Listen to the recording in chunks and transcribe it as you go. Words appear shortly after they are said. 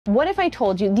What if I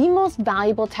told you the most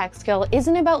valuable tech skill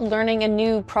isn't about learning a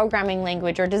new programming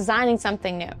language or designing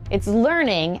something new? It's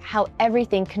learning how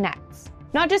everything connects.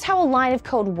 Not just how a line of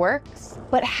code works,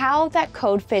 but how that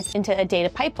code fits into a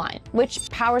data pipeline, which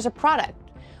powers a product,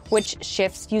 which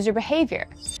shifts user behavior,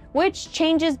 which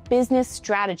changes business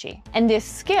strategy. And this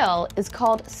skill is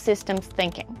called systems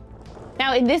thinking.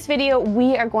 Now, in this video,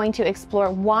 we are going to explore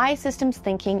why systems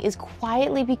thinking is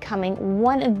quietly becoming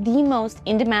one of the most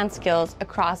in-demand skills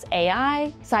across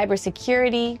AI,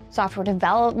 cybersecurity, software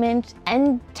development,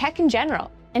 and tech in general,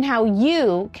 and how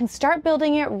you can start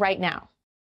building it right now.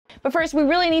 But first, we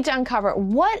really need to uncover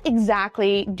what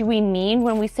exactly do we mean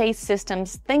when we say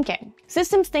systems thinking.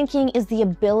 Systems thinking is the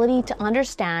ability to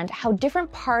understand how different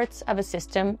parts of a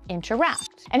system interact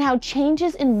and how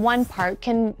changes in one part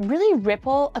can really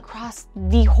ripple across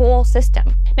the whole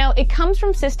system. Now, it comes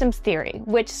from systems theory,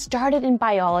 which started in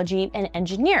biology and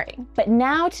engineering, but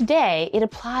now today it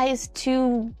applies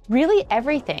to really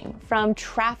everything from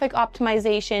traffic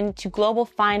optimization to global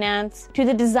finance to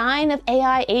the design of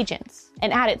AI agents.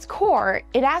 And at its core,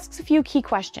 it asks a few key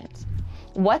questions.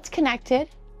 What's connected?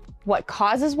 What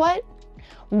causes what?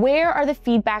 Where are the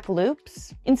feedback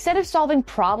loops? Instead of solving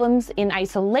problems in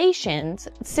isolations,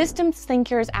 systems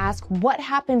thinkers ask, what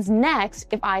happens next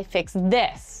if I fix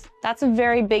this? That's a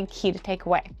very big key to take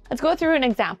away. Let's go through an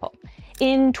example.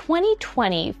 In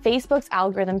 2020, Facebook's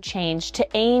algorithm changed to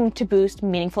aim to boost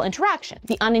meaningful interaction.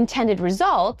 The unintended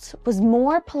result was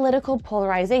more political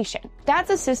polarization. That's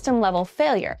a system-level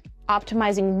failure,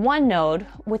 optimizing one node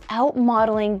without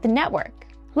modeling the network.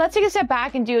 Let's take a step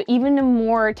back and do even a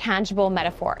more tangible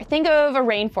metaphor. Think of a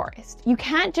rainforest. You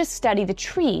can't just study the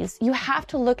trees. You have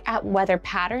to look at weather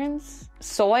patterns,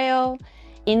 soil,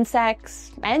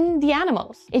 insects, and the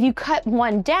animals. If you cut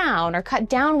one down or cut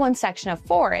down one section of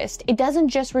forest, it doesn't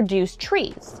just reduce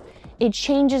trees. It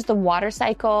changes the water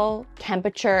cycle,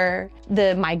 temperature,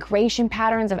 the migration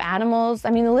patterns of animals. I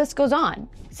mean, the list goes on.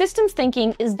 Systems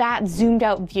thinking is that zoomed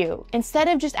out view. Instead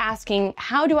of just asking,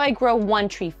 how do I grow one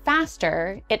tree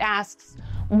faster? It asks,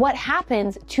 what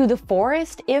happens to the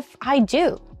forest if I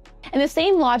do? And the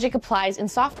same logic applies in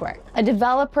software. A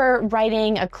developer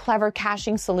writing a clever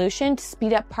caching solution to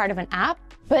speed up part of an app,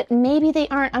 but maybe they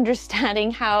aren't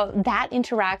understanding how that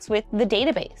interacts with the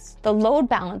database, the load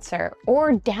balancer,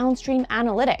 or downstream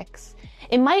analytics.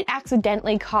 It might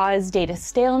accidentally cause data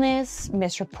staleness,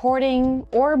 misreporting,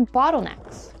 or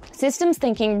bottlenecks. Systems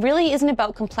thinking really isn't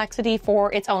about complexity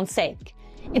for its own sake.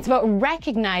 It's about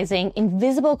recognizing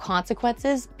invisible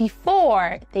consequences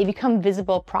before they become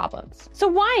visible problems. So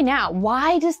why now?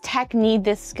 Why does tech need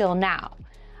this skill now?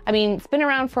 I mean, it's been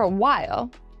around for a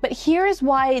while, but here's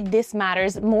why this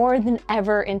matters more than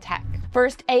ever in tech.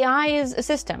 First, AI is a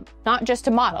system, not just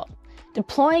a model.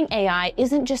 Deploying AI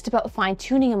isn't just about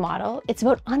fine-tuning a model, it's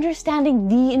about understanding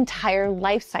the entire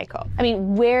life cycle. I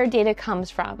mean, where data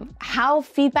comes from, how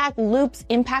feedback loops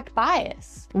impact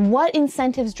bias, what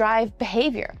incentives drive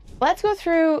behavior. Let's go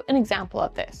through an example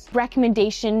of this.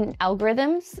 Recommendation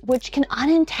algorithms, which can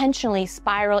unintentionally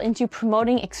spiral into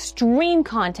promoting extreme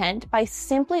content by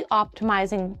simply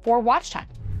optimizing for watch time.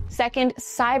 Second,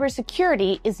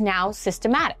 cybersecurity is now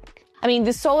systematic. I mean,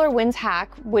 the SolarWinds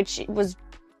hack, which was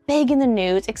big in the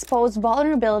news, exposed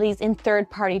vulnerabilities in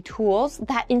third-party tools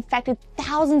that infected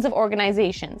thousands of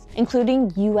organizations,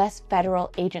 including US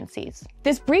federal agencies.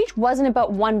 This breach wasn't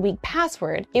about one weak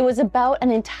password, it was about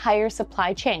an entire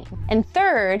supply chain. And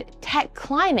third, tech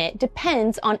climate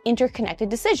depends on interconnected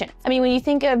decisions. I mean, when you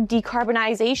think of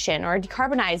decarbonization or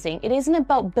decarbonizing, it isn't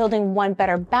about building one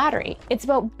better battery. It's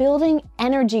about building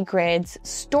energy grids,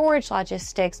 storage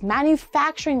logistics,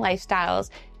 manufacturing lifestyles.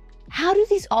 How do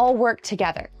these all work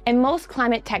together? And most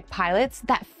climate tech pilots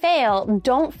that fail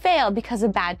don't fail because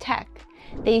of bad tech.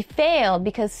 They fail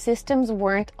because systems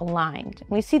weren't aligned.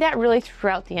 We see that really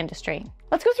throughout the industry.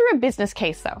 Let's go through a business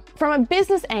case though. From a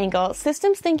business angle,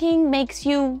 systems thinking makes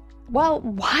you, well,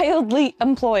 wildly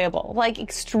employable, like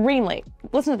extremely.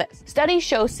 Listen to this. Studies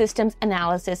show systems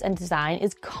analysis and design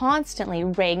is constantly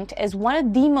ranked as one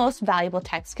of the most valuable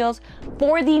tech skills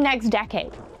for the next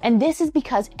decade. And this is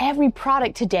because every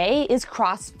product today is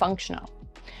cross-functional.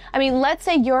 I mean, let's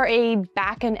say you're a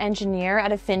backend engineer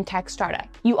at a fintech startup.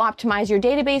 You optimize your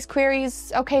database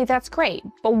queries, okay, that's great.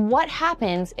 But what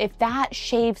happens if that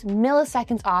shaves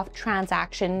milliseconds off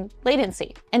transaction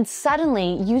latency? And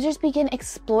suddenly, users begin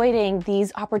exploiting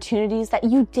these opportunities that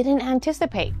you didn't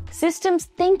anticipate. Systems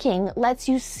thinking lets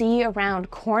you see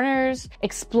around corners,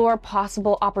 explore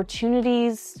possible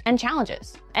opportunities and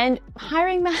challenges. And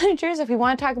hiring managers, if we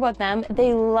want to talk about them,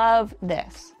 they love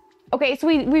this. Okay, so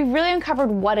we really uncovered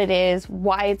what it is,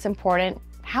 why it's important.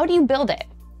 How do you build it?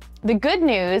 The good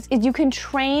news is you can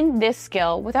train this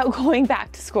skill without going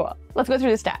back to school. Let's go through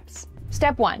the steps.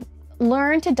 Step 1.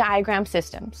 Learn to diagram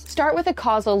systems. Start with a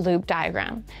causal loop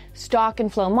diagram, stock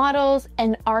and flow models,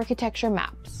 and architecture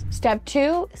maps. Step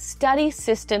 2, study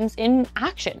systems in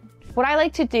action. What I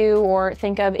like to do or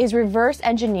think of is reverse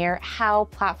engineer how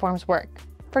platforms work.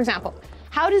 For example,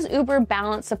 how does Uber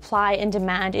balance supply and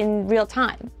demand in real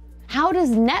time? How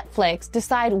does Netflix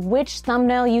decide which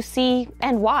thumbnail you see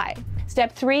and why?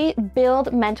 Step 3,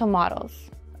 build mental models.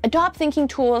 Adopt thinking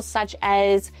tools such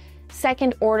as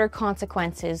second-order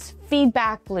consequences,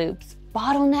 feedback loops,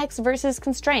 bottlenecks versus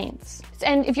constraints.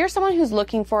 And if you're someone who's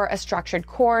looking for a structured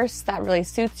course that really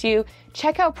suits you,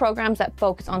 check out programs that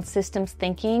focus on systems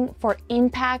thinking for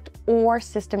impact or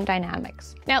system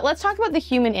dynamics. Now, let's talk about the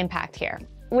human impact here,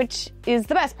 which is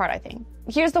the best part, I think.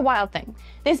 Here's the wild thing.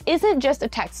 This isn't just a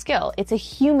tech skill, it's a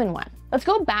human one. Let's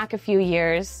go back a few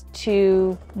years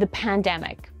to the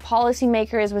pandemic.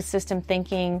 Policymakers with system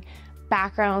thinking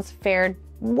backgrounds fared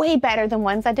way better than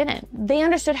ones that didn't. They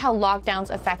understood how lockdowns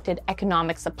affected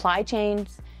economic supply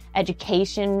chains,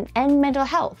 education, and mental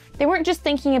health. They weren't just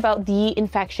thinking about the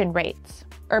infection rates.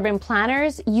 Urban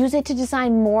planners use it to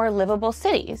design more livable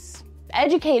cities.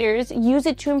 Educators use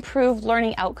it to improve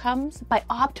learning outcomes by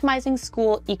optimizing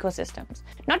school ecosystems,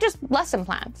 not just lesson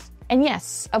plans. And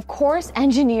yes, of course,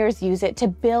 engineers use it to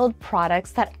build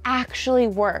products that actually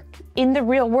work in the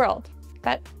real world,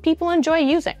 that people enjoy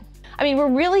using. I mean, we're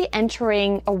really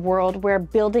entering a world where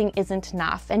building isn't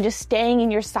enough and just staying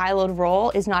in your siloed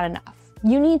role is not enough.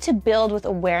 You need to build with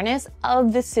awareness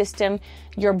of the system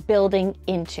you're building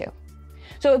into.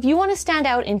 So if you want to stand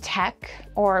out in tech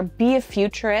or be a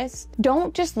futurist,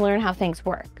 don't just learn how things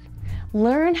work.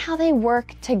 Learn how they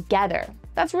work together.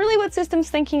 That's really what systems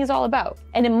thinking is all about.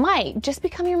 And it might just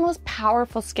become your most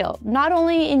powerful skill, not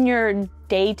only in your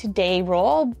day-to-day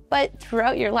role, but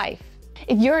throughout your life.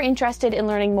 If you're interested in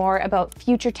learning more about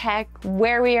future tech,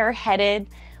 where we are headed,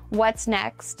 what's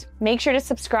next, make sure to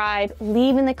subscribe,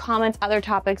 leave in the comments other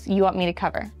topics you want me to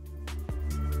cover.